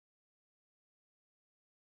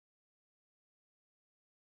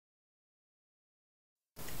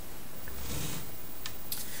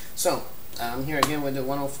So I'm here again with the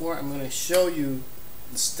 104. I'm going to show you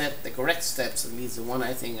the correct steps, at least the one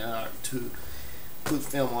I think are to put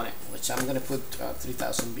film on it, which I'm going to put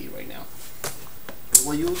 3000B right now.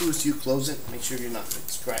 What you'll do is you close it, make sure you're not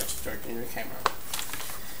scratched dirt in your camera.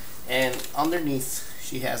 And underneath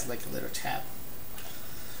she has like a little tab.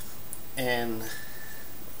 And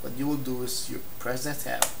what you will do is you press that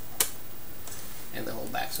tab and the whole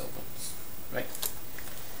back's open, right?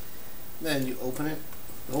 Then you open it,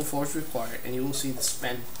 no force required, and you will see the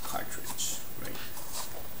spent cartridge, right?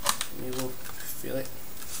 And you will fill it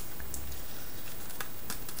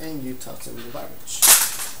and you toss it in the garbage.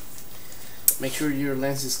 Make sure your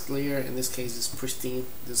lens is clear. In this case it's pristine.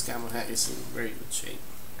 This camera is in very good shape.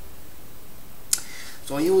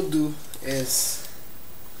 So what you will do is,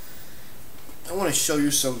 I want to show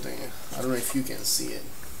you something. I don't know if you can see it.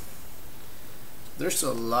 There's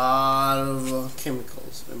a lot of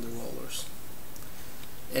chemicals in the rollers,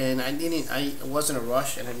 and I wasn't a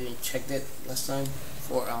rush, and I didn't check that last time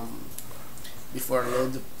for before I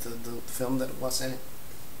load the film that was in it.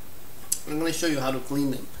 I'm going to show you how to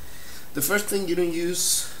clean them. The first thing, you don't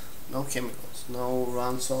use no chemicals, no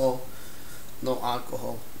Ronzol, no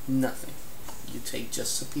alcohol, nothing. You take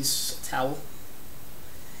just a piece of towel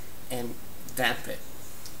and damp it.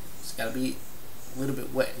 It's got to be a little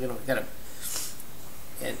bit wet, you know. Gotta,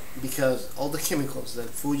 and because all the chemicals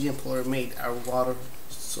that Fuji and Polaroid made are water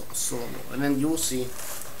soluble, and then you will see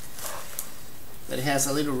that it has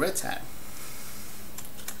a little red tab.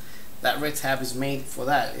 That red tab is made for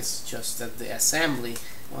that. It's just that the assembly,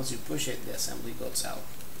 once you push it, the assembly goes out,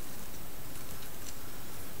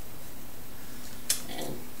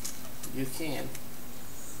 and you can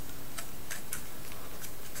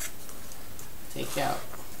take out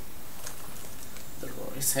the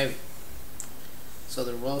roll. It's heavy, so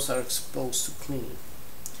the rolls are exposed to cleaning.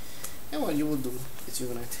 And what you will do is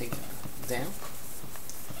you're gonna take it down,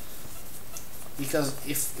 because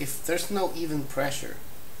if there's no even pressure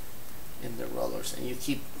in the rollers and you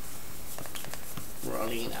keep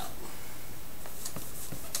rolling it out,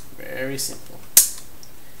 very simple,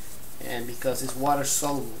 and because it's water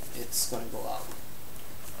soluble, it's gonna go out.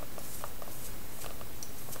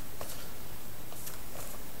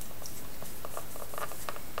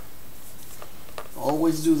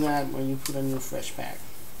 Always do that when you put a new fresh pack.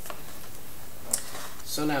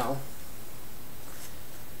 So now,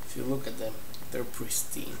 if you look at them, they're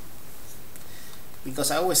pristine.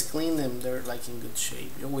 Because I always clean them, they're like in good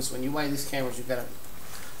shape. You always, when you buy these cameras, you gotta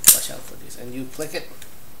watch out for this. And you click it,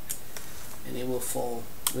 and it will fall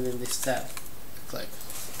within this tab. Click.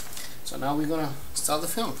 So now we're gonna install the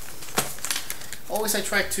film. Always I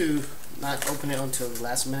try to not open it until the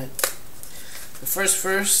last minute. The first,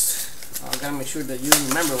 I gotta make sure that you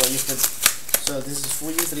remember what you put. So this is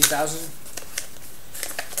Fuji 3000,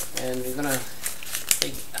 and we're gonna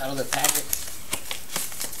take it out of the packet,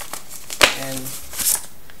 and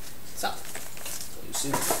it's out. So you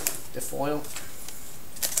see the foil.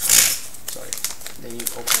 Sorry. Then you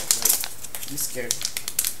open it. Right? Be scared.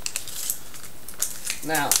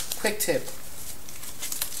 Now, quick tip.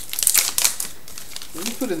 When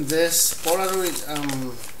you put in this, Polaroid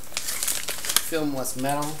film was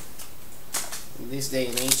metal. In this day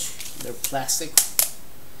and age, they're plastic.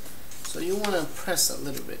 So you want to press a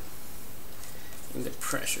little bit in the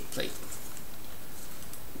pressure plate,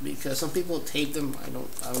 because some people tape them. I'm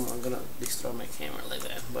gonna destroy my camera like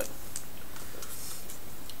that, but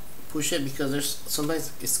push it, because there's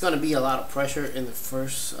sometimes it's gonna be a lot of pressure in the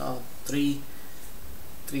first 3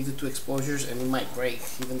 to 2 exposures, and it might break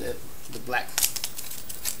even the black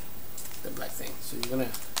thing. So you're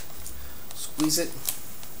gonna squeeze it.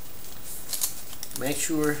 Make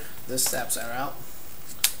sure the steps are out,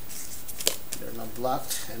 they're not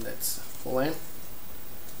blocked, and that's full in.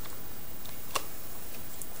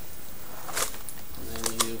 And then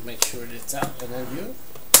you make sure that it's out, and then you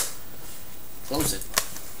close it.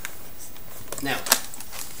 Now,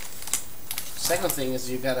 second thing is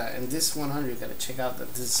you gotta, in this 100, you gotta check out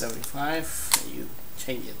that this is 75, and you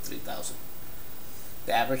change it 3000.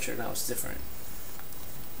 The aperture now is different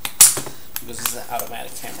because it's an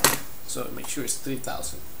automatic camera. So make sure it's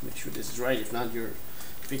 3000. Make sure this is right. If not, your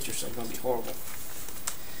pictures are going to be horrible.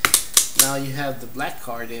 Now you have the black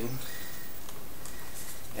card in,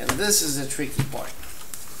 and this is the tricky part,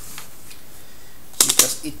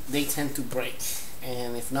 because they tend to break,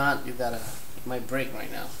 and if not, it might break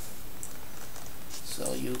right now.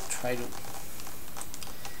 So you try to,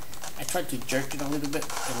 I tried to jerk it a little bit,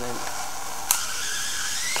 and then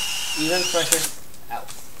even pressure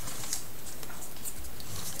out.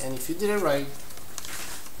 And if you did it right,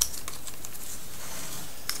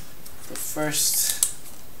 the first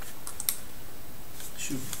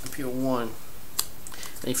should appear 1.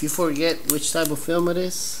 And if you forget which type of film it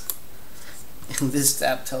is, this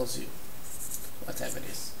tab tells you what type it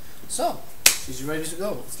is. So, it's ready to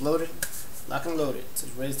go. It's loaded, lock and loaded. So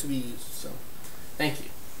it's ready to be used. So, thank you.